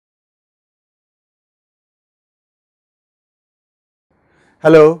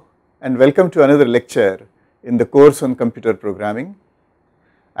Hello and welcome to another lecture in the course on computer programming.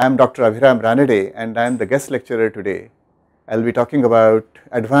 I am Dr. Abhiram Ranade and I am the guest lecturer today. I will be talking about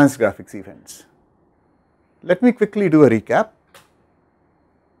advanced graphics events. Let me quickly do a recap.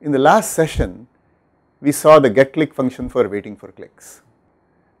 In the last session, we saw the getClick function for waiting for clicks.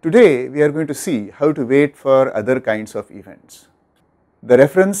 Today, we are going to see how to wait for other kinds of events. The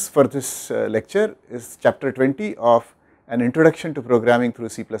reference for this lecture is chapter 20 of An Introduction to Programming through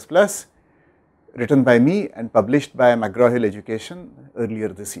C++, written by me and published by McGraw-Hill Education earlier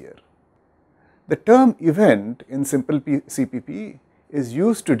this year. The term event in simple CPP is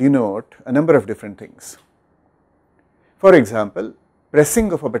used to denote a number of different things. For example,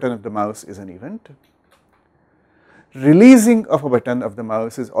 pressing of a button of the mouse is an event. Releasing of a button of the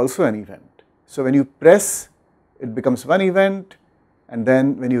mouse is also an event. So when you press, it becomes one event, and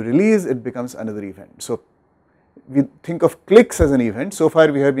then when you release, it becomes another event. So we think of clicks as an event. So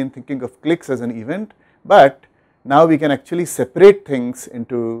far we have been thinking of clicks as an event, but now we can actually separate things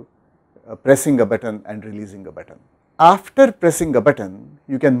into pressing a button and releasing a button. After pressing a button,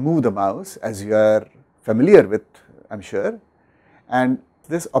 you can move the mouse, as you are familiar with, I am sure, and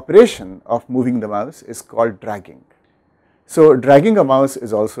this operation of moving the mouse is called dragging. So dragging a mouse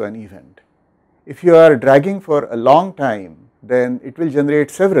is also an event. If you are dragging for a long time, then it will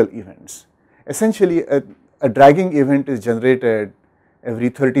generate several events. Essentially, a dragging event is generated every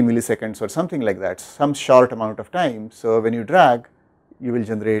 30 milliseconds or something like that, some short amount of time. So when you drag, you will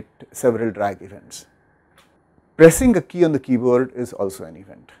generate several drag events. Pressing a key on the keyboard is also an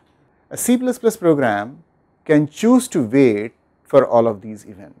event. A C++ program can choose to wait for all of these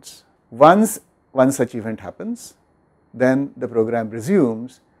events. Once one such event happens, then the program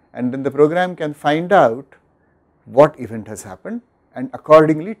resumes, and then the program can find out what event has happened and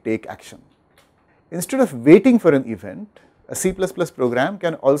accordingly take action. Instead of waiting for an event, a C++ program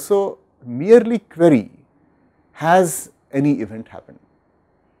can also merely query, has any event happened?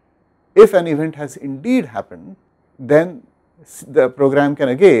 If an event has indeed happened, then the program can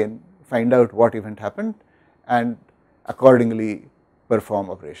again find out what event happened and accordingly perform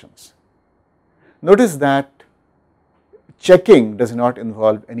operations. Notice that checking does not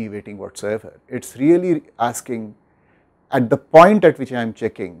involve any waiting whatsoever. It is really asking, at the point at which I am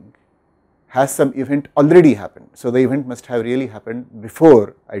checking, has some event already happened? So the event must have really happened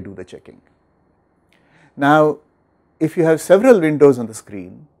before I do the checking. Now, if you have several windows on the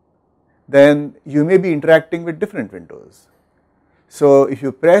screen, then you may be interacting with different windows. So if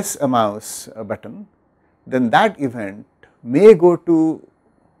you press a mouse button, then that event may go to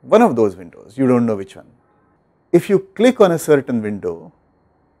one of those windows, you do not know which one. If you click on a certain window,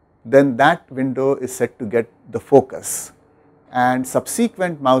 then that window is set to get the focus, and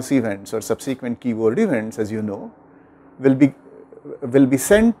subsequent mouse events or subsequent keyboard events, as you know, will be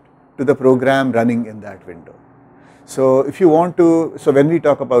sent to the program running in that window. So if you want to, so when we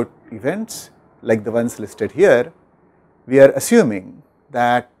talk about events like the ones listed here, we are assuming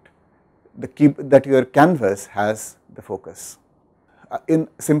that that your canvas has the focus. In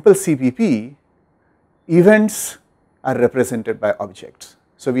simple CPP, events are represented by objects.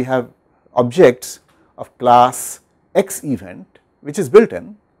 So we have objects of class X event, which is built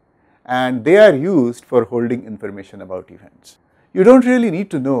in, and they are used for holding information about events. You do not really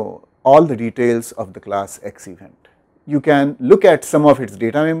need to know all the details of the class X event. You can look at some of its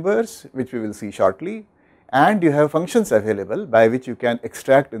data members, which we will see shortly, and you have functions available by which you can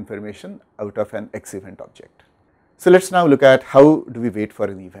extract information out of an X event object. So let us now look at how do we wait for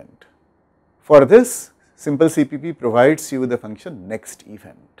an event. For this, simple CPP provides you the function next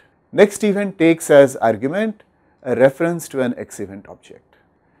event. Next event takes as argument a reference to an X event object.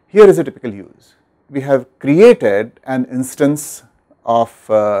 Here is a typical use. We have created an instance of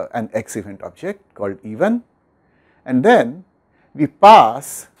an X event object called E1, and then we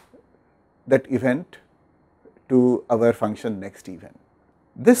pass that event to our function next event.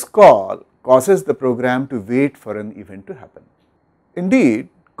 This call causes the program to wait for an event to happen. Indeed,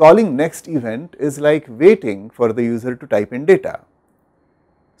 calling next event is like waiting for the user to type in data.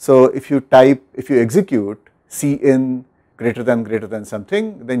 So if you execute cin greater than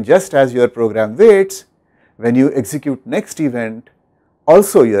something, then just as your program waits, when you execute next event,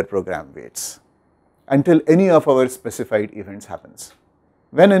 also your program waits until any of our specified events happens.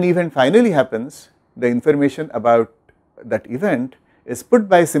 When an event finally happens, the information about that event is put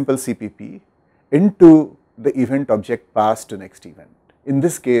by simple CPP into the event object passed to next event. In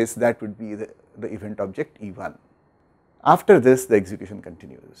this case, that would be the event object E1. After this, the execution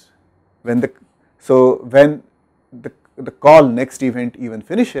continues. When the call next event even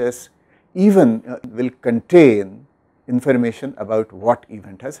finishes, even will contain information about what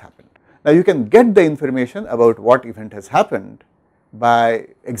event has happened. Now you can get the information about what event has happened by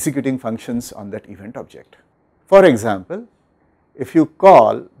executing functions on that event object. For example, if you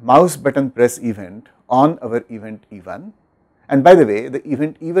call mouse button press event on our event E1, and by the way, the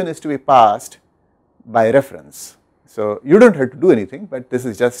event E1 is to be passed by reference. So you don't have to do anything, but this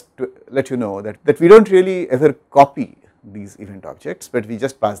is just to let you know that we don't really ever copy these event objects, but we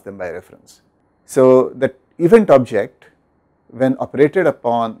just pass them by reference. So that event object, when operated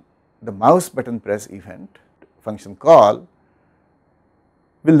upon the mouse button press event function call,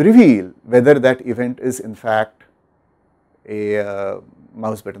 will reveal whether that event is in fact a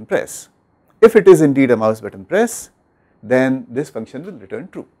mouse button press. If it is indeed a mouse button press, then this function will return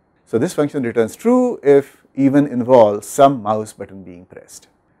true. So this function returns true if even involves some mouse button being pressed.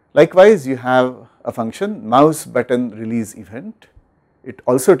 Likewise, you have a function mouse button release event. It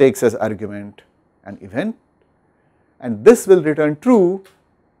also takes as argument an event, and this will return true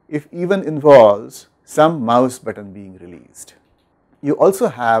if even involves some mouse button being released. You also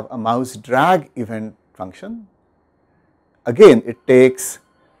have a mouse drag event function. Again, it takes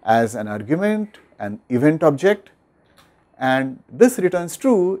as an argument an event object, and this returns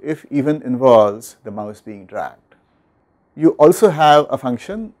true if even involves the mouse being dragged. You also have a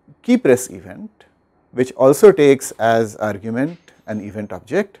function key press event, which also takes as argument an event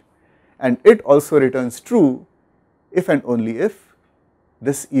object, and it also returns true if and only if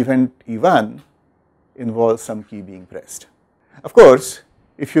this event E1 involves some key being pressed. Of course,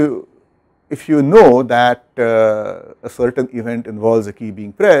 if you know that a certain event involves a key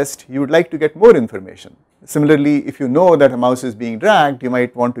being pressed, you would like to get more information. Similarly, if you know that a mouse is being dragged, you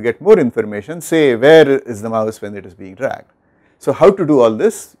might want to get more information, say where is the mouse when it is being dragged. So how to do all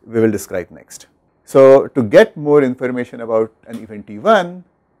this, we will describe next. So to get more information about an event E1,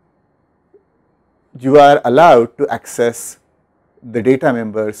 you are allowed to access the data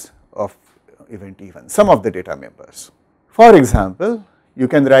members of event E1, some of the data members. For example, you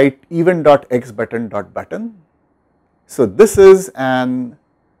can write event.xButton.button. So this is a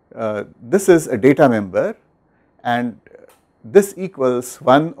data member, and this equals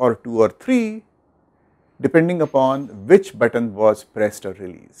 1 or 2 or 3 depending upon which button was pressed or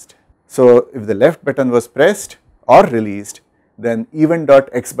released. So if the left button was pressed or released, then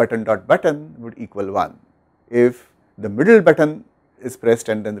event.xButton.button would equal 1. If the middle button is pressed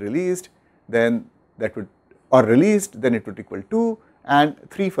and then released, then that would, or released, then it would equal 2, and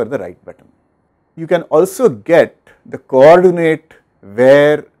 3 for the right button. You can also get the coordinate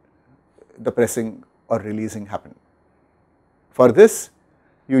where the pressing or releasing happened. For this,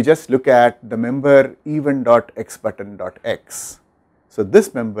 you just look at the member event.xButton.x. So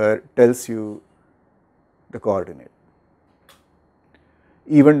this member tells you the coordinate.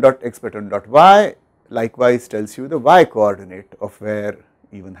 Event.xButton.y likewise tells you the y coordinate of where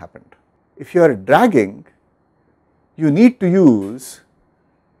even happened. If you are dragging, you need to use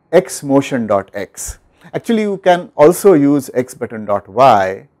xMotion.x. Actually, you can also use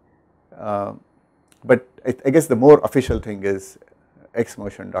xButton.y, but I guess the more official thing is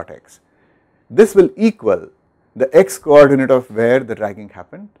xMotion.x. This will equal the x coordinate of where the dragging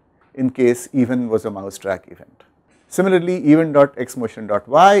happened in case even was a mouse drag event. Similarly,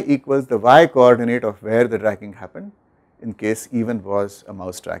 event.xMotion.y equals the y coordinate of where the dragging happened in case even was a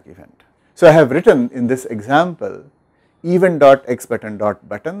mouse drag event. So I have written in this example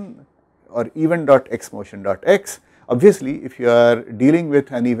event.xButton.button or event.xMotion.x. Obviously, if you are dealing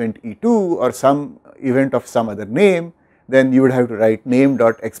with an event E2 or some event of some other name, then you would have to write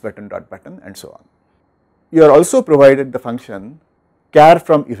name.xButton.button and so on. You are also provided the function char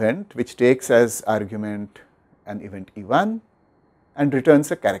from event, which takes as argument an event E1 and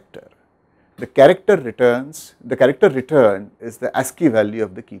returns a character. The character returned is the ASCII value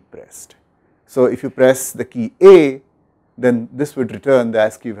of the key pressed. So if you press the key A, then this would return the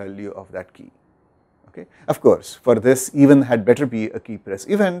ASCII value of that key. Okay. Of course, for this even had better be a key press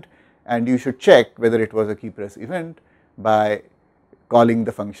event, and you should check whether it was a key press event by calling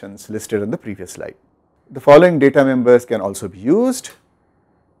the functions listed on the previous slide. The following data members can also be used.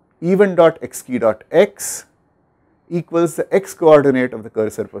 Event.xKey.x equals the x coordinate of the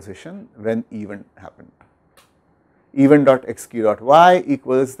cursor position when event happened. Event.xKey.y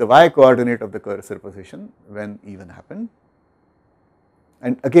equals the y coordinate of the cursor position when even happened.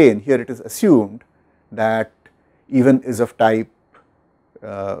 And again, here it is assumed that even is of type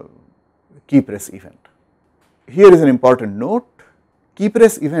key press event. Here is an important note: key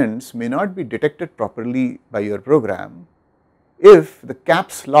press events may not be detected properly by your program if the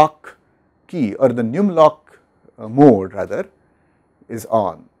caps lock key or the num lock mode rather is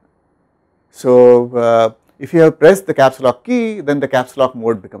on. So If you have pressed the caps lock key, then the caps lock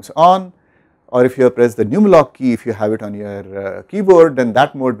mode becomes on, or if you have pressed the numlock key, if you have it on your keyboard, then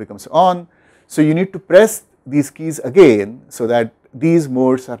that mode becomes on. So you need to press these keys again so that these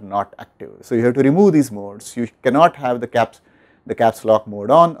modes are not active. So you have to remove these modes. You cannot have the caps lock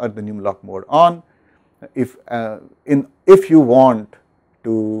mode on or the numlock mode on if you want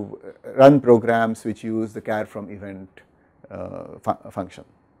to run programs which use the care from event function.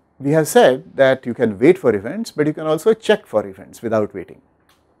 We have said that you can wait for events, but you can also check for events without waiting.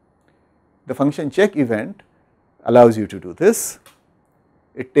 The function check event allows you to do this.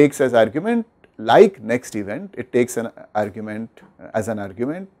 It takes as argument, like next event, it takes an argument as an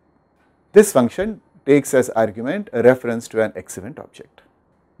argument. This function takes as argument a reference to an X event object.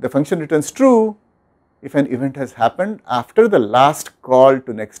 The function returns true if an event has happened after the last call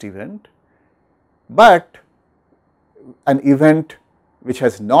to next event, but an event which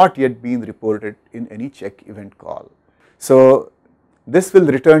has not yet been reported in any check event call. So this will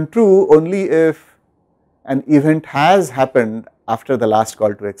return true only if an event has happened after the last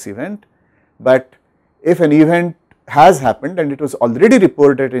call to X event, but if an event has happened and it was already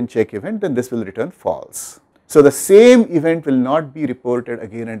reported in check event, then this will return false. So the same event will not be reported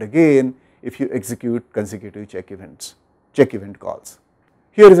again and again if you execute consecutive check event calls.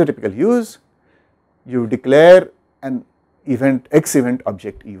 Here is a typical use. You declare an event X event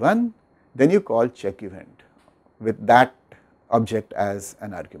object E1, then you call check event with that object as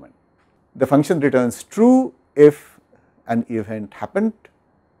an argument. The function returns true if an event happened,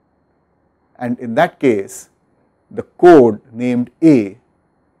 and in that case the code named A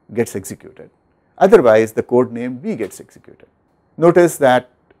gets executed, otherwise the code named B gets executed. Notice that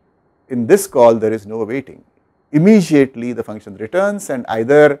in this call there is no waiting. Immediately the function returns and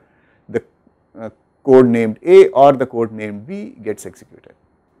either the code named A or the code named B gets executed.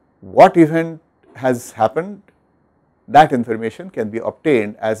 What event has happened? That information can be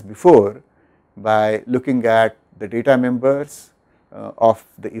obtained as before by looking at the data members of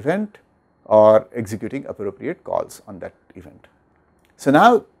the event or executing appropriate calls on that event. So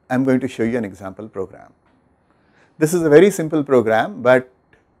now I am going to show you an example program. This is a very simple program, but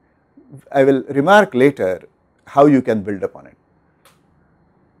I will remark later how you can build upon it.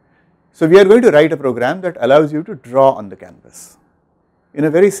 So we are going to write a program that allows you to draw on the canvas in a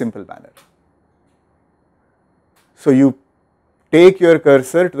very simple manner. So you take your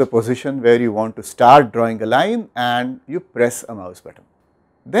cursor to the position where you want to start drawing a line and you press a mouse button.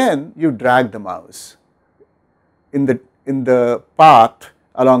 Then you drag the mouse in the path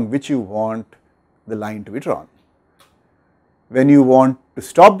along which you want the line to be drawn. When you want to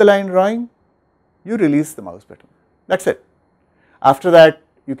stop the line drawing, you release the mouse button. That is it. After that,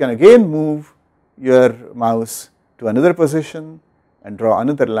 you can again move your mouse to another position and draw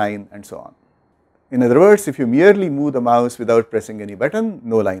another line and so on. In other words, if you merely move the mouse without pressing any button,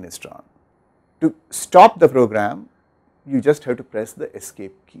 no line is drawn. To stop the program, you just have to press the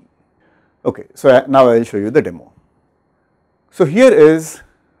escape key. Okay, so now I will show you the demo. So here is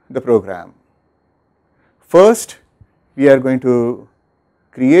the program. First, we are going to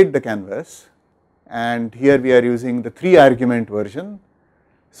create the canvas, and here we are using the 3 argument version.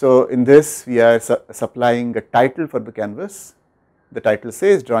 So in this we are supplying a title for the canvas. The title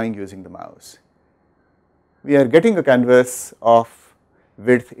says drawing using the mouse. We are getting a canvas of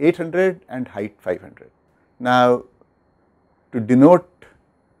width 800 and height 500. Now to denote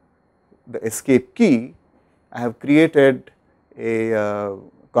the escape key, I have created a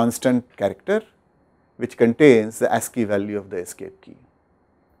constant character which contains the ASCII value of the escape key.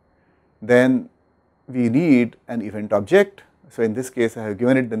 Then we need an event object. So in this case I have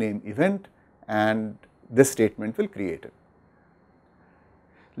given it the name event, and this statement will create it.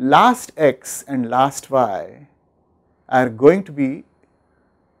 Last x and last y are going to be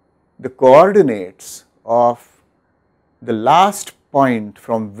the coordinates of the last point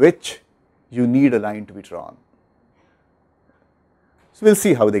from which you need a line to be drawn. So we will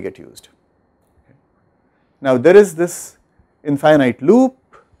see how they get used. Now there is this infinite loop,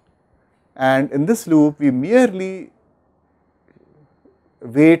 and in this loop we merely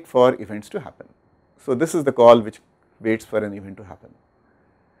wait for events to happen. So this is the call which waits for an event to happen.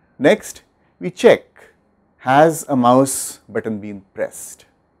 Next we check, has a mouse button been pressed?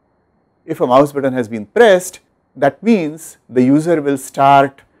 If a mouse button has been pressed, that means the user will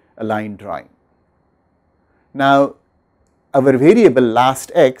start a line drawing. Now our variable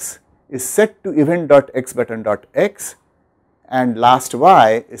last x is set to event.xButton.x and last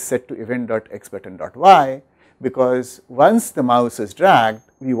y is set to event.xButton.y, because once the mouse is dragged,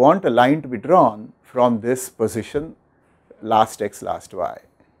 we want a line to be drawn from this position last x last y,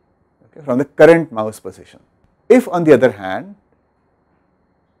 okay, from the current mouse position. If on the other hand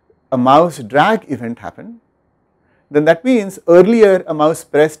a mouse drag event happened, then that means earlier a mouse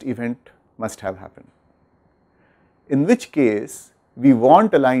pressed event must have happened, in which case we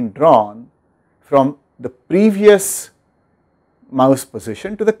want a line drawn from the previous mouse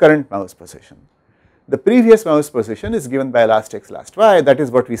position to the current mouse position. The previous mouse position is given by last x last y, that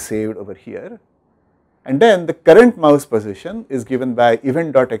is what we saved over here, and then the current mouse position is given by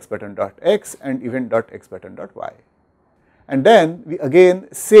event.xButton.x and event.xButton.y. And then we again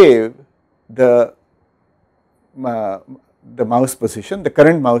save the mouse position, the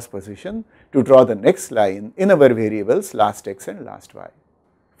current mouse position, to draw the next line in our variables last x and last y.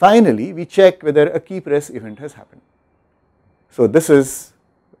 Finally, we check whether a key press event has happened. So this is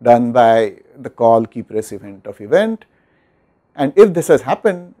done by the call key press event of event, and if this has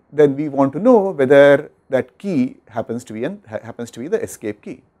happened, then we want to know whether that key happens to be the escape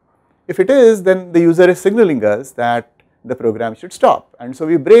key. If it is, then the user is signaling us that the program should stop, and so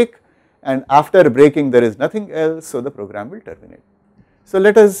we break, and after breaking there is nothing else, so the program will terminate. So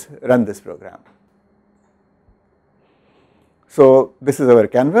let us run this program. So this is our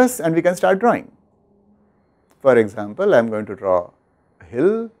canvas and we can start drawing. For example, I am going to draw a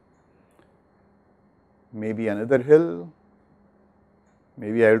hill, maybe another hill,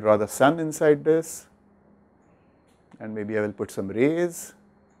 maybe I will draw the sun inside this, and maybe I will put some rays.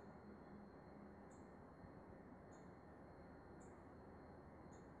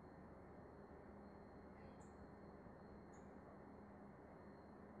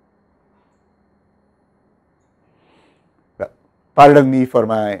 Well, pardon me for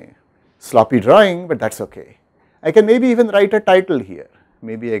my sloppy drawing, but that is okay. I can maybe even write a title here.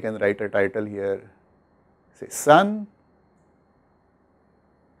 Maybe I can write a title here, say sun.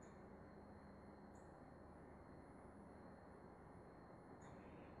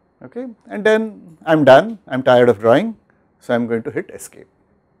 Okay, and then I am done, I am tired of drawing, so I am going to hit escape.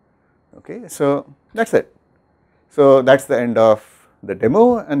 Okay, so that is it. So that is the end of the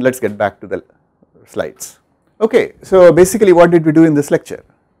demo, and let us get back to the slides. Okay, so basically what did we do in this lecture?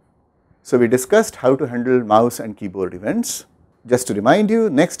 So we discussed how to handle mouse and keyboard events. Just to remind you,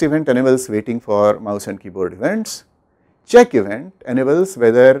 next event enables waiting for mouse and keyboard events. Check event enables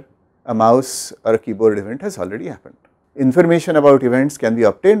whether a mouse or a keyboard event has already happened. Information about events can be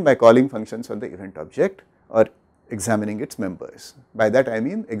obtained by calling functions on the event object or examining its members. By that I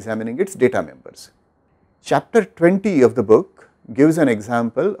mean examining its data members. Chapter 20 of the book gives an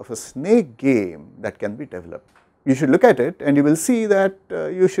example of a snake game that can be developed. You should look at it and you will see that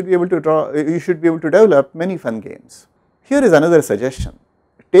you should be able to develop many fun games. Here is another suggestion.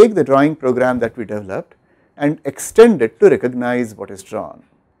 Take the drawing program that we developed and extend it to recognize what is drawn.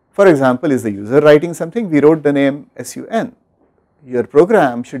 For example, is the user writing something? We wrote the name SUN. Your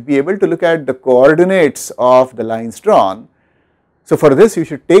program should be able to look at the coordinates of the lines drawn. So for this you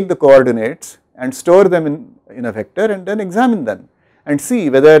should take the coordinates and store them in a vector and then examine them and see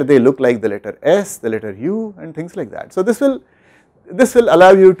whether they look like the letter S, the letter U, and things like that. So this will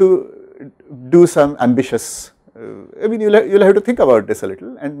allow you to do some ambitious, I mean you'll have to think about this a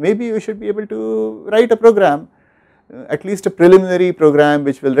little, and maybe you should be able to write a program, at least a preliminary program,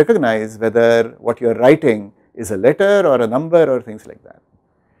 which will recognize whether what you are writing is a letter or a number or things like that.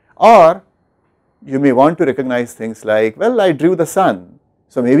 Or you may want to recognize things like, well, I drew the sun,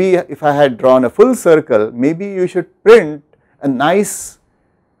 so maybe if I had drawn a full circle, maybe you should print a nice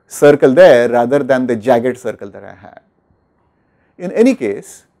circle there rather than the jagged circle that I had. In any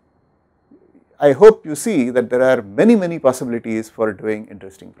case, I hope you see that there are many possibilities for doing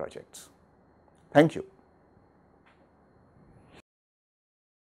interesting projects. Thank you.